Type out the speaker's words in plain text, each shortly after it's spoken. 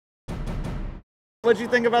What'd you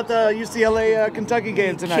think about the UCLA Kentucky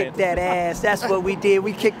game tonight? Kicked that ass. That's what we did.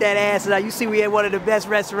 We kicked that ass tonight. You see, we had one of the best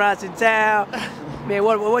restaurants in town. Man,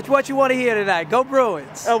 what you want to hear tonight? Go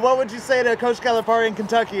Bruins. What would you say to Coach Calipari in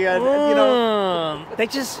Kentucky? They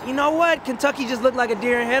just, you know what? Kentucky just looked like a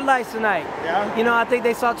deer in headlights tonight. Yeah. You know, I think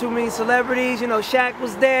they saw too many celebrities. You know, Shaq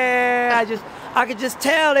was there. I could just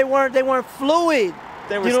tell they weren't fluid.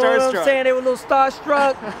 They were you know starstruck. what I'm saying? They were a little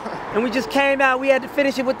starstruck. And we just came out. We had to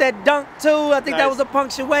finish it with that dunk, too. I think that was a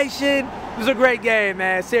punctuation. It was a great game,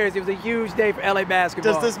 man. Seriously, it was a huge day for LA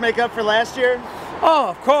basketball. Does this make up for last year? Oh,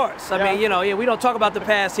 of course. I mean, you know, we don't talk about the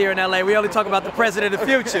past here in LA. We only talk about the present and the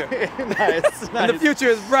future. Nice. And the future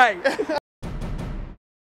is bright.